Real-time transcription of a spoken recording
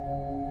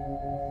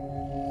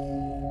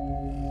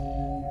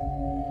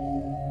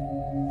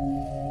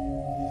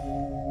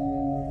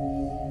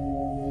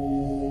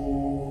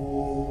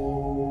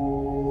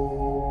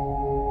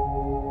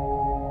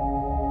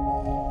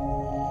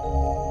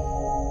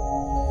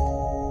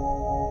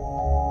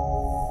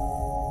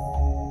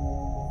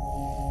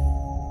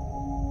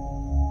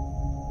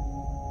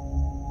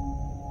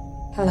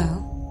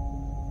Hello.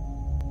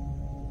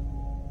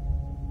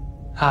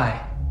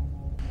 Hi.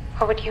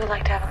 What would you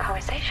like to have a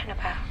conversation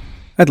about?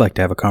 I'd like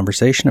to have a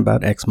conversation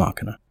about Ex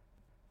Machina.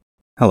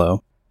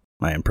 Hello,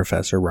 I am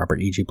Professor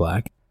Robert E.G.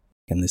 Black,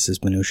 and this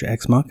is Minutia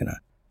Ex Machina.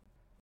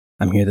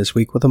 I'm here this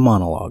week with a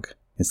monologue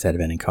instead of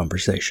any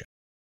conversation.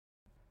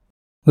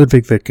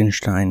 Ludwig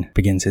Wittgenstein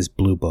begins his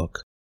Blue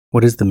Book,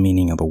 What is the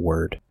meaning of a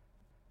word?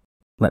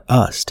 Let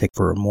us take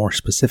for a more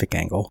specific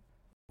angle,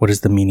 what is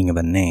the meaning of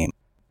a name?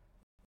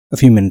 A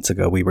few minutes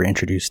ago we were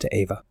introduced to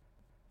Eva.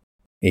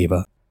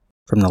 Eva,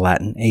 from the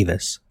Latin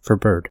avis, for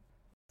bird,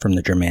 from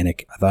the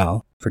Germanic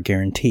aval, for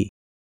guarantee,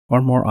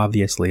 or more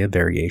obviously a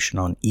variation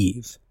on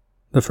Eve,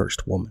 the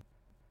first woman.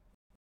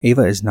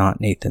 Eva is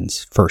not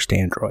Nathan's first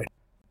android.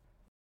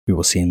 We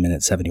will see in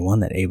minute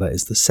 71 that Eva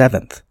is the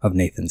seventh of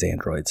Nathan's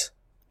androids,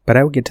 but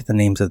I will get to the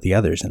names of the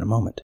others in a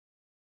moment.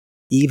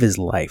 Eve is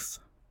life,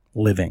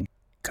 living,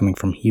 coming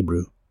from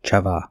Hebrew,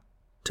 chava,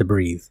 to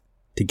breathe,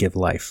 to give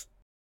life.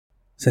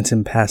 Since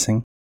in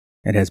passing,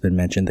 it has been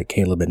mentioned that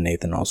Caleb and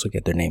Nathan also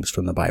get their names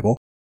from the Bible,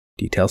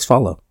 details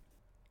follow.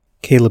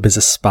 Caleb is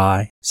a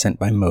spy sent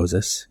by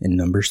Moses in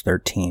Numbers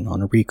 13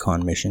 on a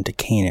recon mission to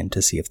Canaan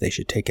to see if they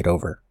should take it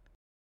over.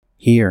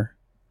 Here,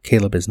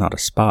 Caleb is not a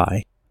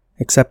spy,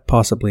 except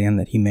possibly in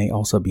that he may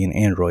also be an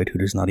android who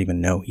does not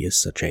even know he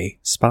is such a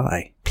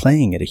spy,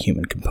 playing at a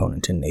human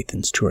component in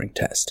Nathan's Turing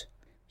test.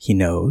 He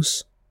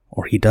knows,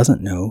 or he doesn't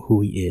know,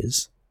 who he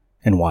is,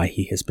 and why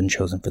he has been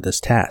chosen for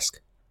this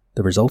task.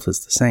 The result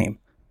is the same.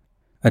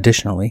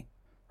 Additionally,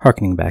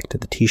 harkening back to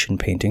the Titian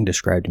painting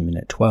described in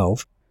minute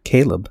 12,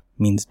 Caleb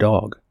means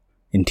dog.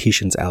 In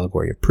Titian's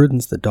allegory of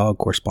prudence, the dog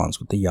corresponds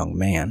with the young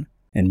man,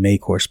 and may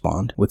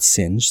correspond with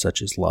sins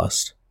such as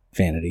lust,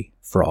 vanity,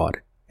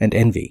 fraud, and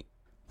envy.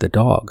 The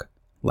dog,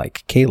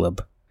 like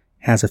Caleb,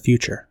 has a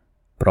future,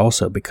 but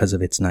also because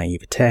of its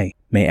naivete,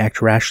 may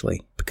act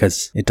rashly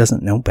because it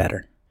doesn't know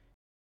better.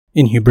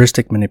 In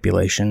hubristic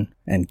manipulation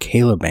and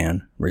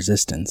Caleban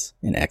resistance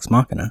in Ex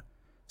Machina,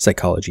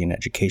 Psychology and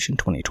Education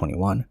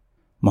 2021,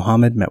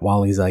 Mohammed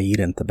Metwali Zaid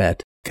and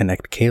Thabet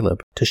connect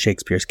Caleb to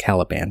Shakespeare's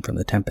Caliban from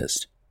The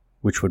Tempest,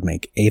 which would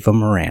make Ava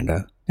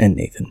Miranda and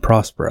Nathan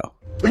Prospero.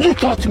 You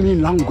taught me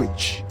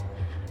language,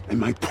 and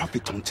my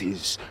profit on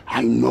is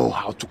I know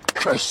how to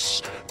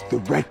curse the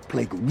Red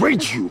Plague.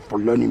 Rage you for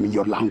learning me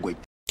your language.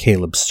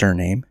 Caleb's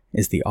surname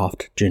is the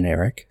oft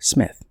generic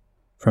Smith,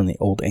 from the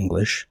Old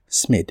English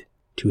smid,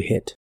 to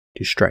hit,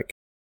 to strike.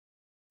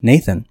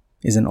 Nathan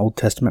is an Old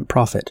Testament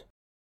prophet.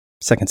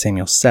 2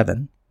 Samuel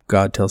 7,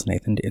 God tells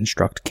Nathan to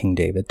instruct King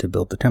David to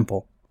build the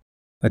temple.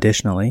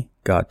 Additionally,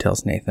 God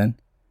tells Nathan,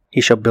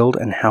 "He shall build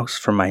an house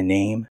for my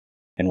name,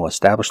 and will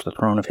establish the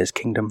throne of his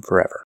kingdom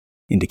forever,"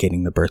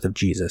 indicating the birth of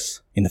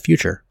Jesus in the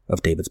future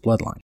of David's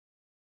bloodline.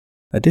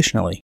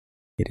 Additionally,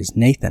 it is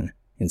Nathan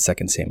in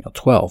 2 Samuel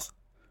 12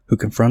 who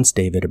confronts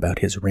David about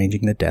his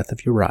arranging the death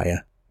of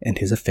Uriah and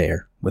his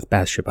affair with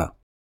Bathsheba.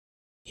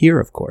 Here,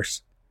 of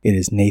course, it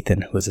is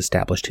Nathan who has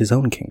established his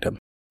own kingdom,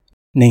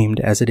 named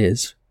as it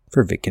is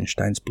for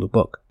Wittgenstein's Blue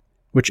Book,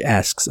 which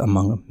asks,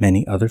 among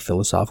many other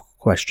philosophical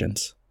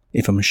questions,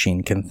 if a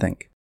machine can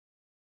think.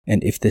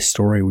 And if this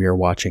story we are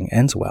watching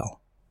ends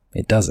well,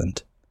 it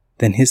doesn't,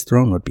 then his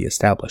throne would be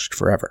established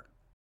forever.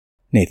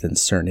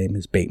 Nathan's surname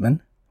is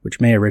Bateman,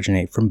 which may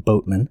originate from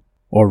boatman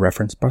or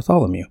reference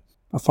Bartholomew,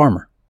 a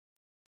farmer.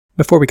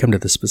 Before we come to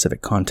the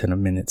specific content of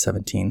minute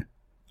 17,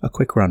 a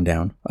quick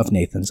rundown of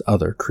Nathan's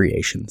other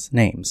creations'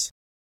 names.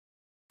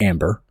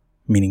 Amber,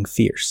 meaning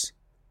fierce,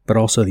 but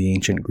also the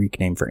ancient Greek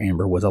name for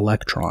amber was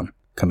electron,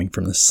 coming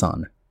from the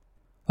sun.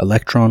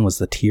 Electron was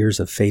the tears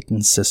of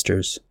Phaeton's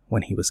sisters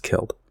when he was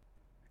killed.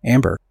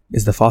 Amber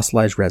is the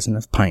fossilized resin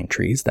of pine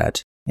trees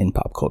that, in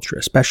pop culture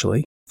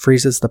especially,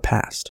 freezes the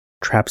past,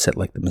 traps it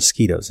like the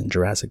mosquitoes in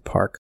Jurassic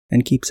Park,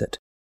 and keeps it.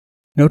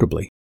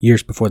 Notably,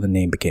 years before the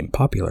name became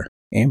popular,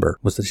 Amber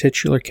was the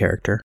titular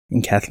character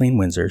in Kathleen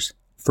Windsor's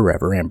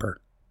Forever Amber.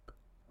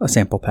 A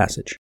sample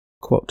passage.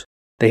 Quote,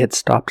 "They had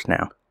stopped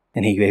now,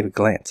 and he gave a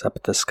glance up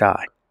at the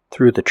sky,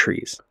 through the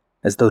trees,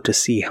 as though to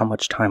see how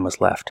much time was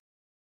left.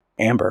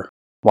 Amber,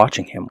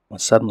 watching him,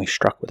 was suddenly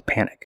struck with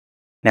panic.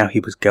 Now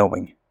he was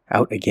going,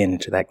 out again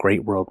into that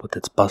great world with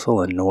its bustle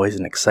and noise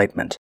and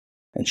excitement,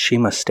 and she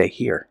must stay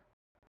here.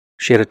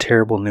 She had a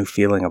terrible new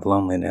feeling of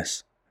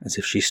loneliness, as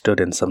if she stood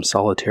in some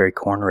solitary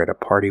corner at a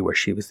party where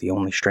she was the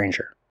only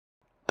stranger.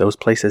 Those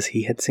places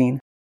he had seen,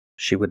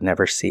 she would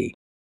never see.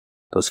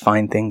 Those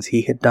fine things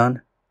he had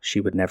done,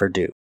 she would never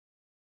do.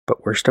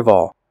 But worst of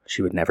all,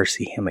 she would never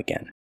see him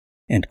again."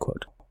 End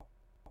quote.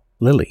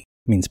 Lily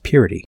means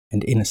purity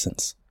and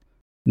innocence.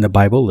 In the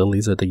Bible,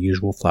 lilies are the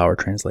usual flower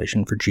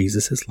translation for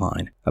Jesus'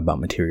 line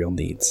about material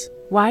needs.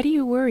 Why do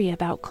you worry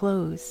about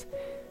clothes?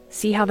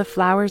 See how the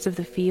flowers of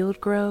the field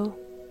grow?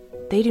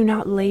 They do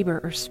not labor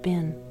or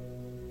spin.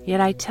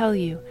 Yet I tell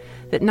you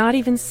that not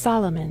even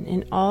Solomon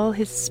in all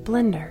his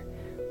splendor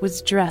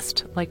was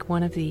dressed like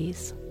one of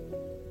these.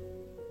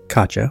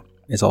 Katya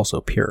is also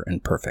pure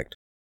and perfect.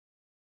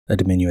 A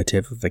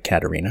diminutive of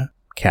Ekaterina,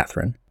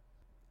 Catherine.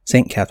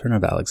 Saint Catherine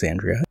of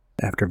Alexandria,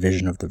 after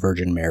vision of the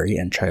Virgin Mary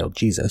and child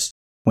Jesus,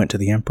 went to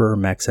the Emperor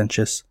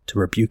Maxentius to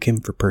rebuke him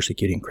for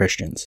persecuting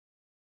Christians.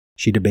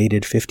 She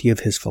debated 50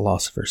 of his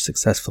philosophers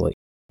successfully,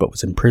 but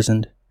was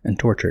imprisoned and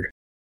tortured.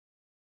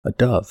 A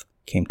dove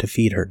came to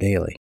feed her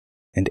daily,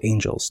 and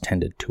angels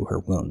tended to her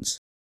wounds.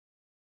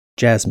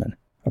 Jasmine,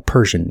 a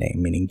Persian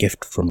name meaning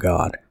gift from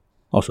God,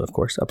 also of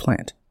course a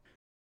plant.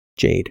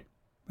 Jade,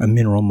 a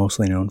mineral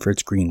mostly known for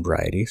its green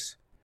varieties.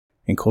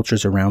 In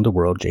cultures around the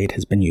world, jade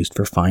has been used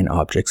for fine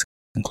objects,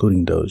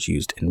 including those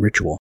used in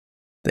ritual.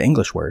 The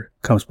English word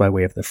comes by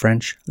way of the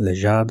French le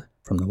jade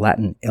from the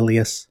Latin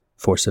ileus,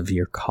 for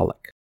severe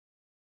colic.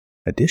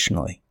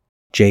 Additionally,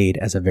 jade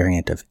as a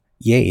variant of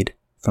jade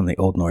from the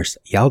Old Norse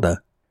jalda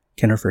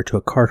can refer to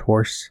a cart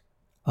horse,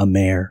 a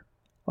mare,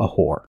 a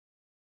whore.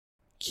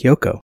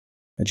 Kyoko,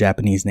 a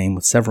Japanese name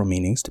with several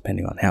meanings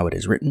depending on how it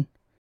is written.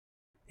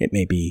 It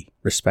may be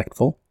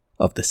respectful,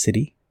 of the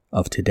city,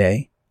 of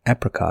today,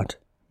 apricot,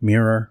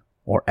 mirror,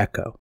 or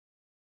echo.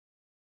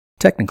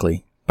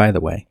 Technically, by the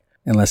way,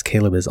 unless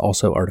Caleb is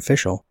also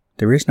artificial,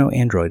 there is no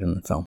android in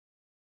the film.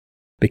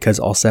 Because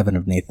all 7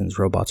 of Nathan's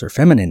robots are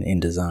feminine in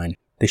design,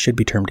 they should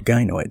be termed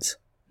gynoids,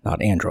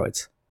 not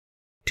androids.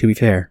 To be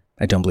fair,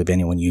 I don't believe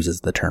anyone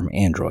uses the term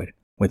android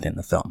within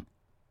the film.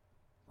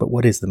 But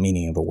what is the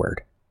meaning of a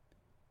word?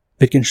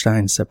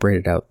 Wittgenstein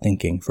separated out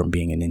thinking from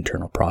being an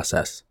internal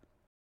process,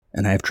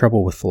 and I have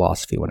trouble with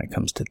philosophy when it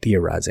comes to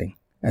theorizing,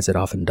 as it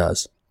often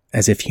does,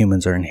 as if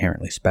humans are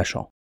inherently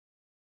special.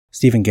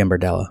 Stephen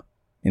Gambardella,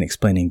 in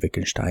explaining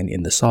Wittgenstein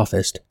in The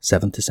Sophist,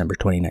 7th December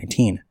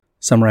 2019,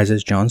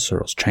 summarizes John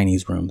Searle's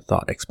Chinese room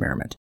thought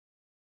experiment.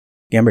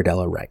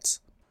 Gambardella writes,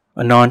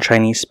 "A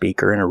non-Chinese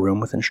speaker in a room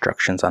with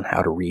instructions on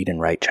how to read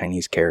and write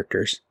Chinese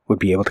characters would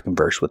be able to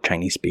converse with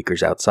Chinese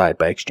speakers outside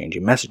by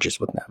exchanging messages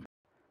with them.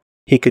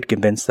 He could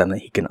convince them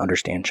that he can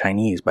understand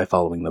Chinese by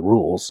following the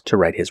rules to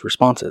write his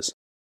responses.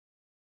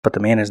 But the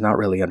man is not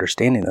really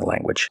understanding the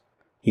language.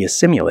 He is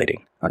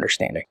simulating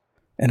understanding."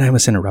 And I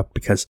must interrupt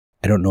because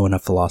I don't know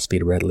enough philosophy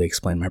to readily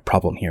explain my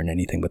problem here in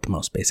anything but the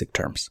most basic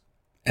terms.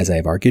 As I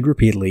have argued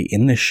repeatedly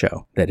in this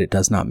show that it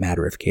does not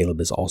matter if Caleb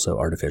is also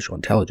artificial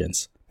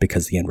intelligence,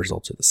 because the end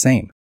results are the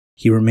same,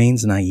 he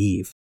remains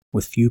naive,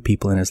 with few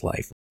people in his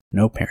life,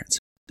 no parents,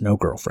 no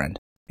girlfriend,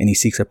 and he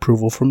seeks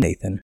approval from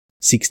Nathan,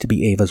 seeks to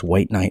be Ava's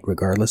white knight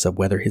regardless of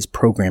whether his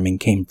programming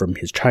came from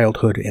his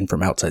childhood and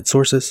from outside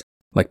sources,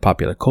 like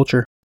popular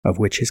culture, of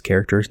which his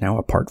character is now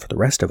a part for the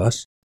rest of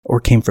us, or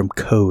came from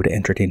code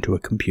entered into a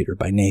computer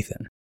by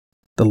Nathan.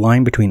 The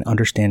line between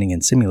understanding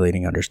and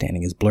simulating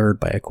understanding is blurred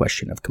by a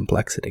question of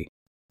complexity.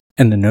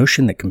 And the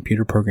notion that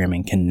computer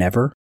programming can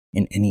never,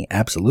 in any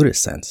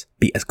absolutist sense,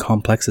 be as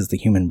complex as the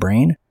human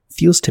brain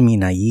feels to me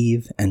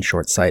naive and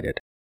short-sighted.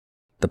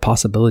 The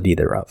possibility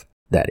thereof,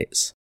 that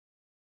is.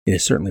 It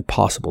is certainly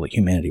possible that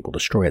humanity will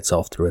destroy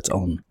itself through its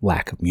own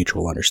lack of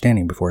mutual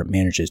understanding before it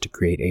manages to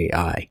create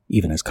AI,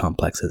 even as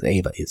complex as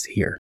Ava is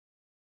here.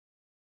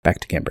 Back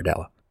to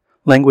Gambardella.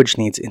 Language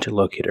needs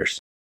interlocutors,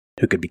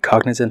 who could be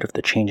cognizant of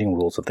the changing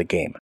rules of the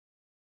game.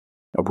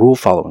 A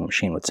rule-following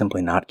machine would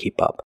simply not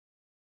keep up.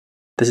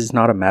 This is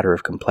not a matter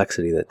of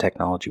complexity that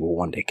technology will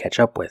one day catch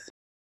up with.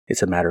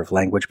 It's a matter of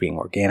language being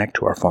organic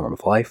to our form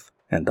of life,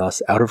 and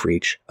thus out of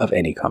reach of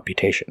any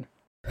computation.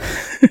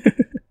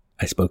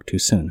 I spoke too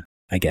soon,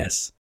 I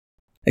guess.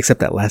 Except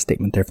that last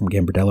statement there from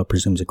Gambardella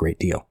presumes a great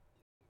deal.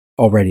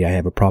 Already I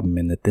have a problem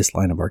in that this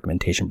line of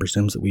argumentation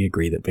presumes that we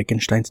agree that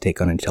Wittgenstein's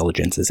take on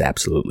intelligence is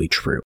absolutely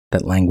true,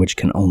 that language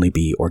can only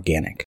be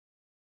organic.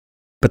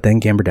 But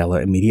then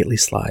Gambardella immediately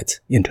slides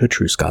into a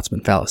true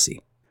Scotsman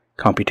fallacy.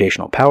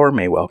 Computational power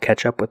may well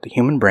catch up with the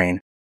human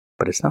brain,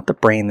 but it's not the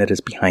brain that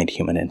is behind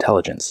human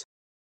intelligence.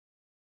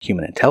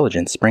 Human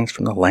intelligence springs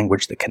from the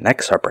language that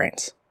connects our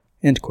brains.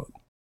 End quote.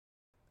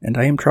 And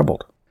I am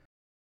troubled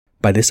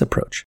by this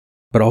approach,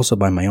 but also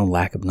by my own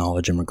lack of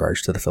knowledge in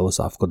regards to the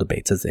philosophical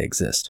debates as they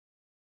exist.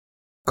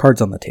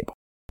 Cards on the table.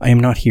 I am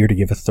not here to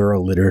give a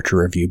thorough literature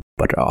review,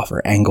 but to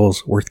offer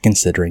angles worth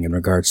considering in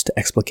regards to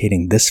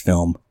explicating this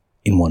film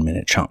in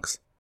 1-minute chunks.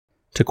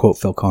 To quote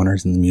Phil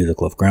Connors in the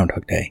musical of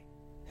Groundhog Day,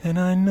 "And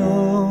I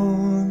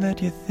know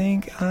that you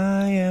think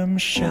I am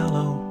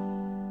shallow,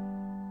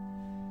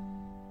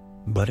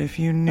 but if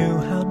you knew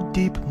how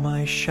deep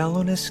my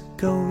shallowness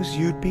goes,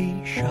 you'd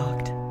be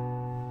shocked."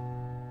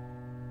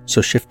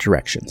 So shift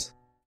directions.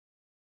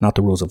 Not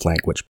the rules of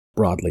language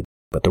broadly,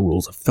 but the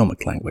rules of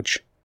filmic language.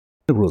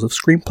 The rules of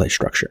screenplay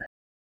structure.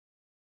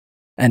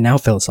 And now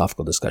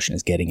philosophical discussion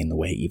is getting in the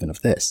way even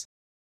of this.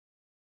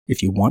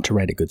 If you want to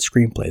write a good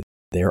screenplay,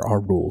 there are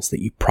rules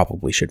that you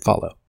probably should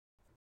follow.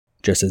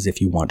 Just as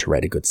if you want to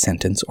write a good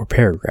sentence or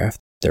paragraph,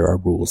 there are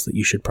rules that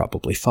you should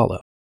probably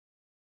follow.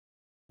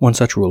 One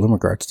such rule in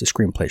regards to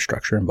screenplay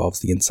structure involves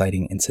the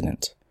inciting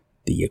incident,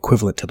 the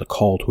equivalent to the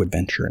call to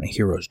adventure in a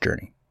hero's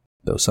journey,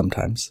 though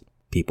sometimes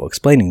people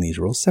explaining these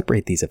rules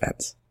separate these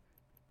events.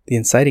 The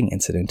inciting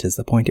incident is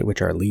the point at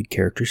which our lead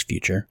character's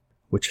future,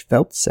 which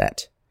felt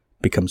set,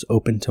 becomes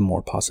open to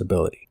more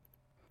possibility,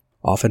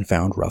 often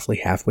found roughly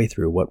halfway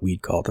through what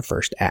we'd call the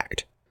first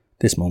act.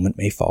 This moment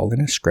may fall in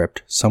a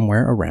script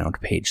somewhere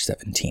around page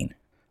 17,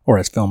 or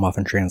as film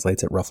often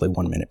translates at roughly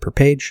 1 minute per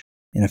page,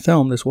 In a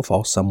film, this will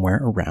fall somewhere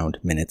around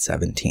minute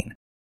 17.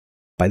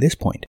 By this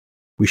point,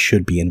 we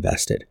should be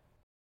invested,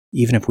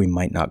 even if we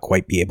might not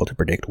quite be able to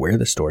predict where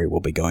the story will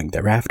be going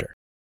thereafter.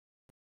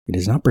 It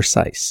is not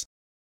precise,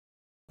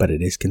 but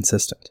it is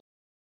consistent.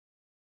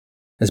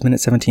 As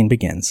minute 17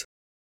 begins,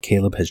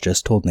 Caleb has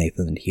just told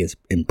Nathan that he is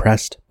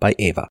impressed by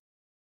Ava,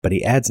 but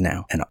he adds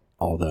now, and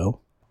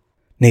although,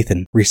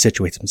 Nathan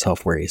resituates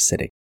himself where he is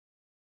sitting.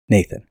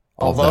 Nathan,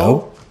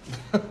 although?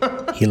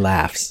 He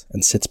laughs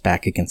and sits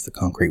back against the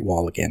concrete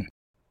wall again.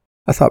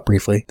 I thought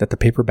briefly that the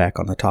paperback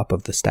on the top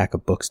of the stack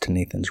of books to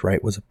Nathan's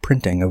right was a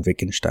printing of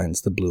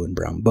Wittgenstein's The Blue and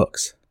Brown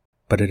Books,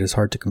 but it is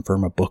hard to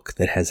confirm a book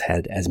that has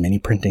had as many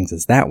printings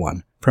as that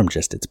one from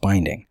just its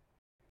binding.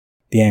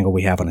 The angle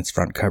we have on its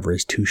front cover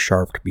is too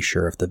sharp to be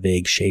sure if the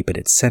vague shape at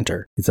its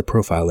center is a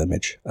profile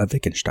image of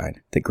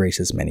Wittgenstein that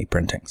graces many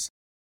printings.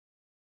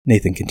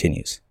 Nathan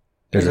continues.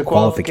 There's a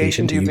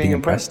qualification to you being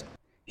impressed?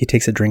 He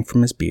takes a drink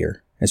from his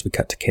beer as we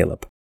cut to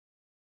Caleb.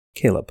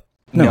 Caleb.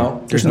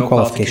 No, there's no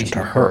qualification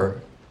to her.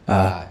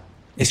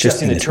 It's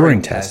just in the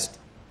Turing test.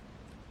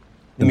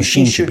 The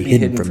machine should be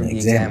hidden from the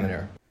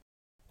examiner.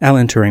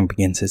 Alan Turing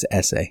begins his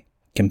essay,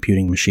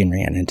 Computing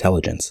Machinery and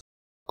Intelligence.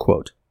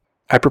 Quote,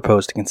 I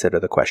propose to consider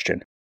the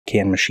question,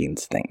 can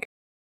machines think?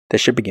 This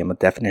should begin with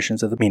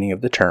definitions of the meaning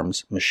of the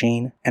terms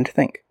machine and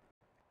think.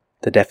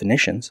 The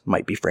definitions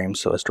might be framed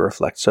so as to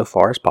reflect so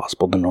far as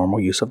possible the normal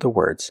use of the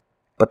words,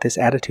 but this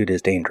attitude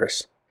is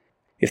dangerous.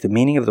 If the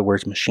meaning of the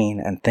words machine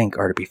and think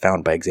are to be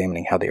found by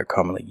examining how they are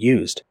commonly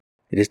used,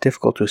 it is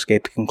difficult to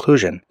escape the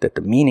conclusion that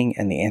the meaning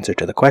and the answer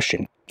to the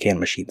question, can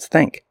machines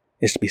think,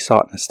 is to be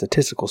sought in a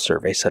statistical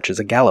survey such as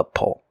a Gallup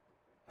poll.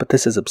 But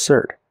this is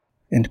absurd.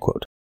 End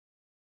quote.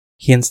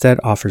 He instead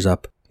offers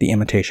up the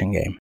imitation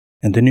game,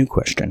 and the new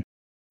question,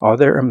 are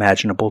there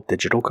imaginable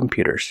digital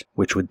computers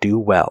which would do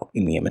well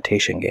in the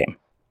imitation game?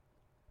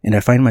 And I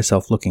find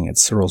myself looking at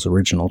Searle's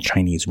original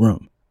Chinese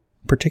Room,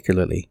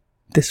 particularly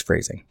this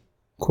phrasing,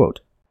 quote,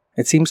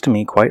 it seems to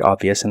me quite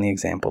obvious in the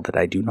example that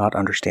I do not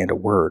understand a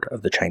word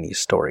of the Chinese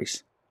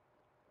stories.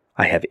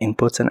 I have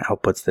inputs and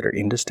outputs that are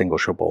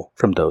indistinguishable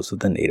from those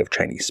of the native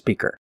Chinese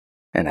speaker,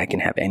 and I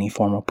can have any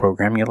formal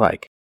program you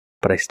like,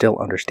 but I still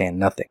understand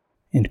nothing.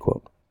 End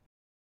quote.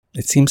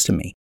 It seems to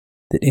me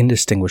that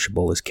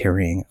indistinguishable is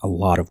carrying a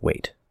lot of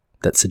weight,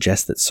 that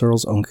suggests that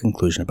Searle's own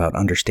conclusion about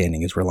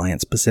understanding is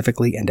reliant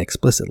specifically and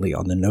explicitly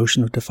on the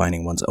notion of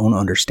defining one's own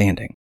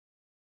understanding.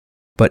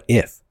 But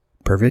if,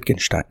 per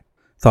Wittgenstein,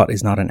 thought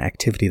is not an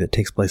activity that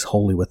takes place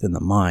wholly within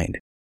the mind,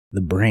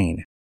 the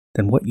brain,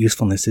 then what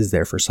usefulness is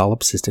there for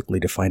solipsistically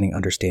defining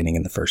understanding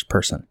in the first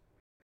person?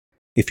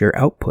 If your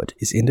output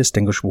is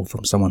indistinguishable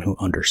from someone who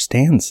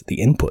understands the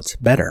inputs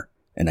better,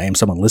 and I am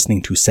someone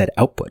listening to said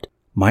output,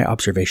 my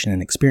observation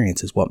and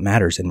experience is what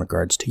matters in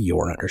regards to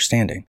your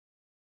understanding.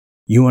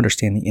 You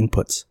understand the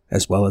inputs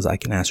as well as I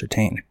can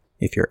ascertain.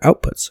 If your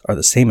outputs are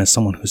the same as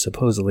someone who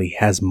supposedly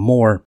has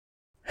more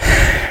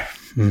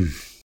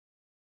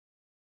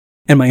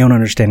and my own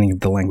understanding of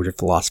the language of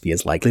philosophy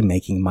is likely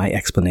making my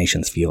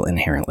explanations feel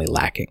inherently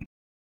lacking.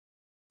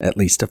 At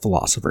least to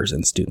philosophers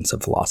and students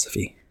of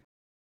philosophy.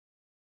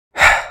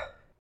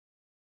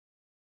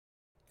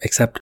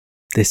 Except,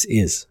 this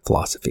is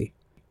philosophy.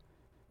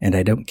 And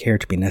I don't care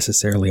to be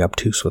necessarily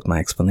obtuse with my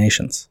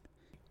explanations.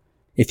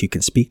 If you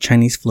can speak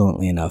Chinese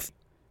fluently enough,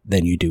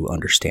 then you do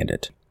understand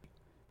it.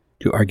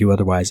 To argue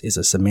otherwise is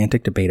a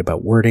semantic debate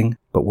about wording,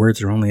 but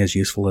words are only as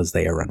useful as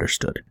they are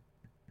understood.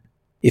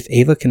 If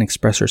Ava can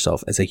express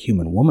herself as a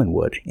human woman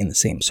would in the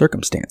same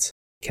circumstance,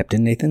 kept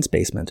in Nathan's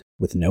basement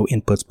with no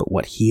inputs but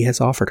what he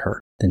has offered her,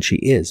 then she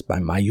is, by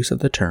my use of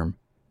the term,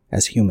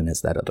 as human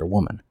as that other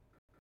woman.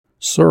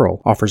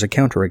 Searle offers a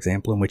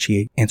counterexample in which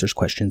he answers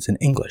questions in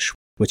English,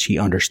 which he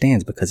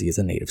understands because he is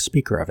a native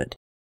speaker of it.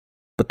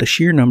 But the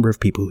sheer number of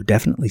people who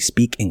definitely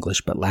speak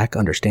English but lack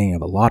understanding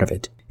of a lot of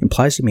it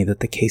implies to me that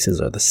the cases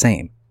are the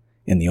same,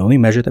 and the only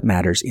measure that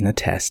matters in a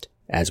test,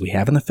 as we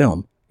have in the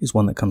film, is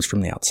one that comes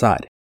from the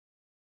outside.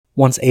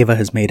 Once Ava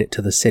has made it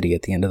to the city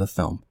at the end of the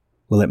film,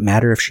 will it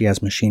matter if she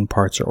has machine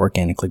parts or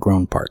organically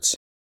grown parts?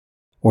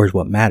 Or is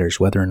what matters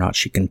whether or not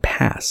she can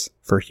pass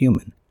for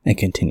human and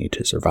continue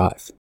to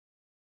survive?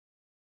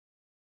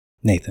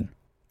 Nathan.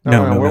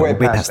 No, we're way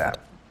past that.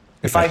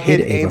 If I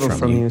hid Ava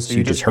from you so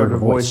you just heard her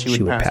voice,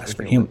 she would pass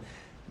for human.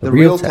 The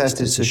real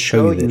test is to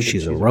show you that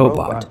she's a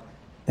robot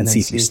and see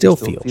if you still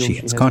feel she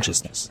has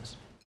consciousness.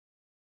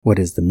 What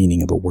is the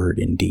meaning of a word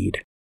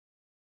indeed?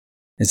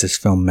 Is this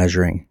film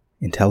measuring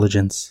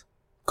intelligence,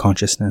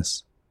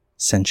 consciousness,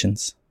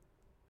 sentience?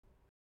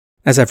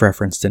 As I've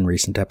referenced in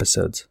recent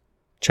episodes,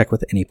 check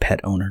with any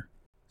pet owner.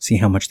 See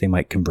how much they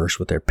might converse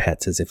with their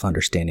pets as if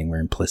understanding were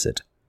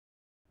implicit.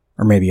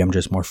 Or maybe I'm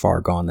just more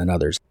far gone than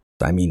others.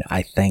 I mean,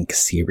 I thank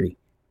Siri,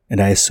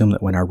 and I assume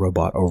that when our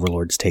robot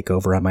overlords take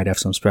over, I might have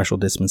some special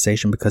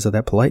dispensation because of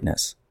that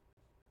politeness.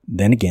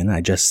 Then again,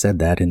 I just said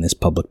that in this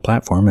public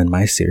platform, and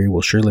my Siri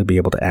will surely be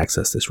able to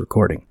access this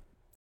recording.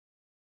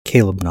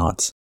 Caleb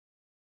nods.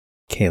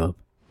 Caleb.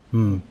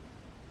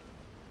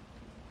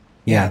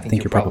 Yeah, I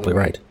think you're probably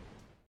right.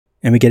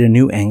 And we get a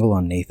new angle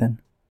on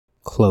Nathan.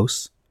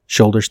 Close,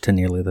 shoulders to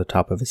nearly the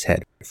top of his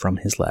head from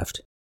his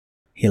left.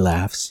 He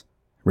laughs,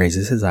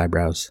 raises his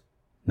eyebrows,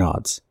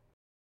 nods,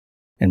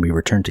 and we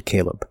return to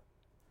Caleb.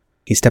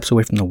 He steps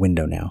away from the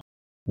window now,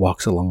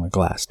 walks along the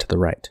glass to the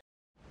right.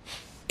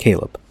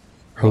 Caleb.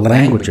 Her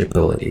language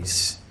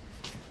abilities.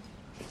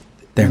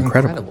 They're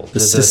incredible. The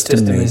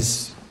system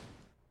is...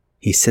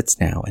 He sits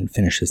now and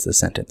finishes the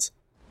sentence.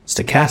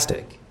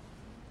 Stochastic.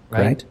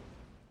 Right?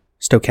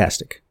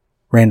 Stochastic.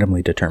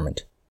 Randomly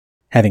determined.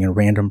 Having a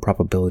random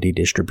probability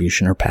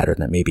distribution or pattern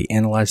that may be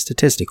analyzed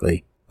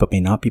statistically, but may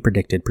not be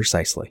predicted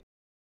precisely.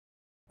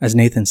 As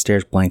Nathan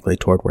stares blankly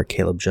toward where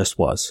Caleb just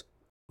was,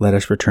 let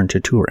us return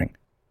to Turing,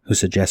 who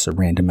suggests a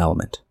random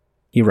element.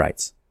 He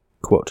writes,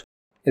 quote,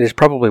 "It is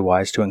probably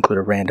wise to include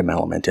a random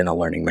element in a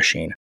learning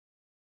machine.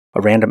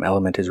 A random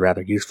element is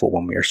rather useful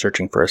when we are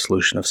searching for a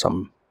solution of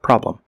some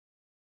problem.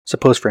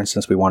 Suppose, for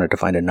instance, we wanted to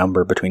find a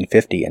number between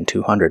 50 and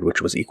 200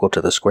 which was equal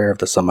to the square of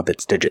the sum of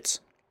its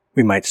digits.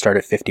 We might start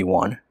at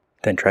 51,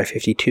 then try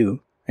 52,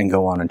 and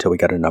go on until we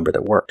got a number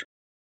that worked.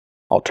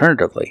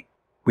 Alternatively,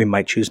 we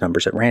might choose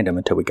numbers at random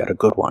until we got a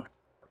good one.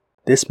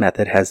 This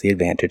method has the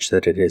advantage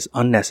that it is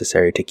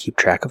unnecessary to keep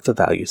track of the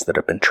values that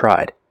have been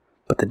tried,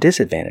 but the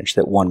disadvantage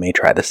that one may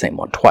try the same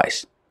one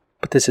twice.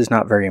 But this is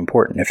not very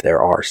important if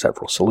there are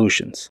several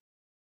solutions.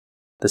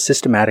 The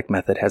systematic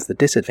method has the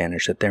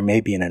disadvantage that there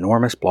may be an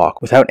enormous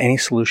block without any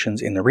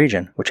solutions in the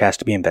region which has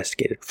to be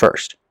investigated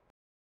first.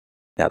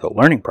 Now, the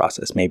learning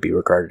process may be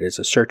regarded as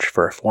a search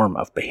for a form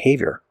of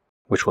behavior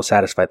which will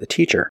satisfy the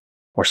teacher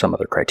or some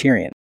other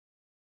criterion.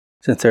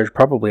 Since there is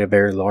probably a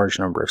very large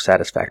number of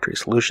satisfactory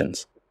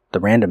solutions, the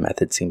random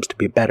method seems to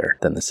be better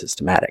than the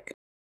systematic."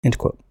 End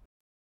quote.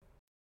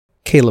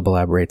 Caleb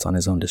elaborates on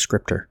his own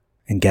descriptor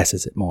and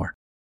guesses it more.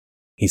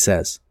 He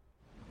says,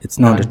 "It's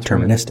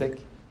non-deterministic."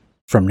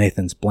 From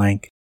Nathan's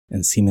blank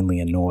and seemingly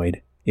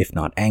annoyed, if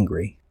not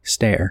angry,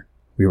 stare,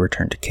 we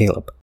return to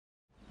Caleb.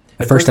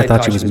 At first I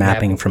thought she was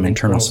mapping from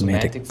internal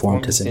semantic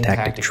form to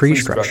syntactic tree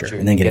structure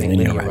and then getting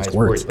linearized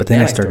words, but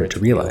then I started to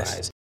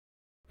realize.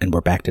 And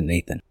we're back to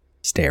Nathan,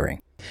 staring.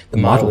 The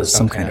model is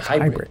some kind of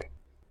hybrid.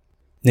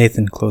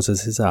 Nathan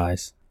closes his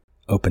eyes,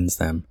 opens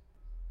them,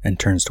 and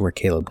turns to where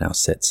Caleb now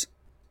sits.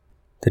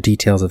 The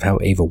details of how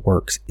Ava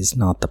works is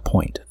not the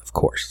point, of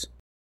course.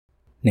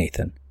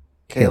 Nathan.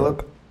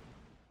 Caleb?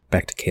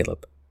 Back to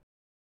Caleb.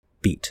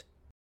 Beat.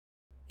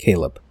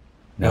 Caleb.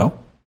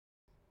 No?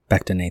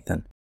 Back to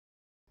Nathan.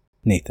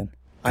 Nathan.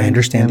 I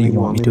understand that you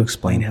want me to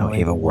explain how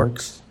Ava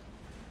works,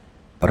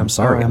 but I'm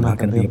sorry, I'm not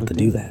going to be able to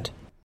do that.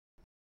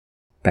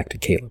 Back to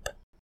Caleb.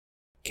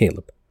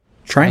 Caleb.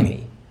 Try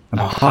me. I'm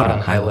hot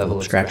on high-level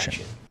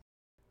abstraction.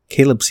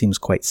 Caleb seems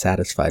quite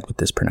satisfied with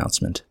this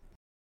pronouncement,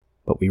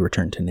 but we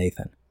return to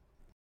Nathan.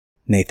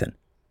 Nathan.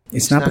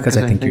 It's not because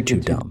I think you're too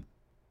dumb.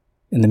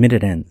 And the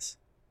minute ends.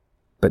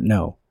 But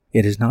no,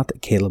 it is not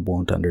that Caleb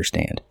won't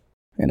understand,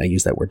 and I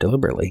use that word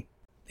deliberately,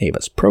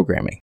 Ava's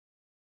programming.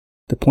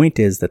 The point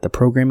is that the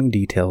programming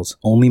details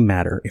only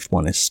matter if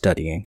one is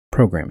studying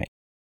programming.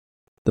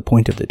 The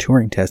point of the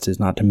Turing test is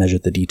not to measure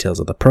the details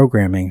of the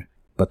programming,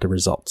 but the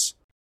results.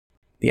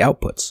 The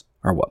outputs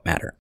are what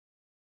matter.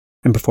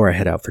 And before I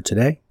head out for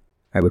today,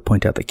 I would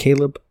point out that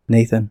Caleb,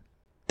 Nathan,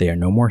 they are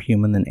no more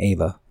human than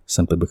Ava,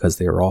 simply because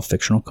they are all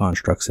fictional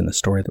constructs in a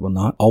story that will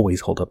not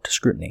always hold up to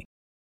scrutiny.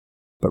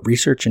 But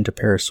research into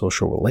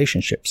parasocial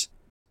relationships,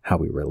 how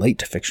we relate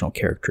to fictional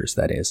characters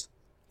that is,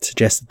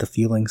 suggests that the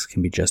feelings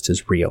can be just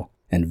as real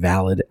and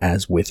valid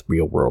as with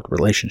real-world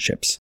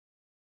relationships.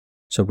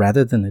 So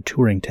rather than the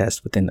Turing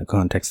test within the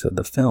context of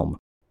the film,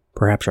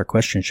 perhaps our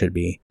question should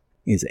be,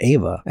 is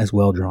Ava as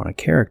well-drawn a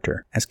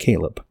character as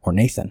Caleb or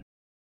Nathan?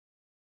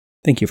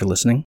 Thank you for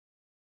listening.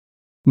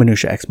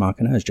 Minutia Ex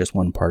Machina is just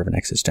one part of an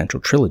existential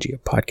trilogy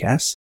of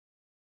podcasts.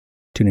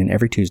 Tune in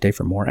every Tuesday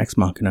for more Ex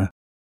Machina,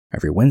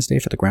 every Wednesday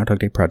for the Groundhog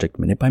Day Project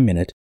Minute by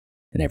Minute,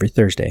 and every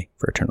Thursday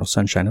for Eternal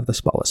Sunshine of the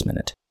Spotless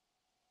Minute.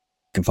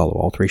 You can follow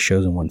all three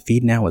shows in one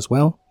feed now as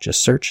well,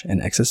 just search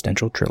an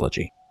existential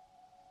trilogy.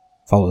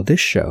 Follow this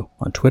show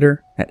on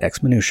Twitter at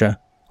xminutia,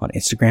 on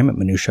Instagram at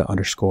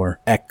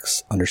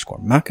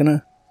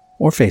minutia_x_machina,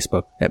 or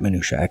Facebook at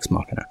Minutia Ex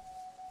Machina.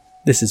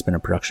 This has been a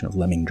production of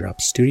Lemming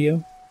Drops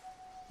Studio.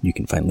 You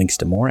can find links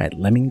to more at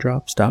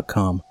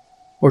lemmingdrops.com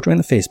or join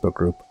the Facebook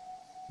group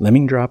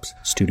Lemming Drops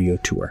Studio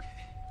Tour.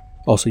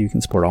 Also, you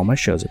can support all my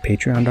shows at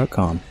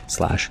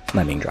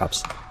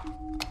patreon.com/lemmingdrops.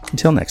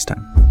 Until next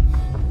time.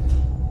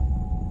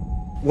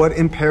 What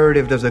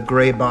imperative does a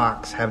gray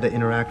box have to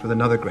interact with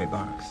another gray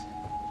box?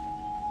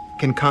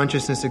 Can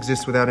consciousness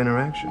exist without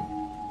interaction?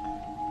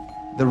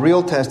 The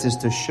real test is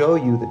to show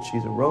you that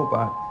she's a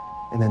robot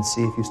and then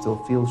see if you still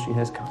feel she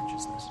has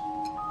consciousness.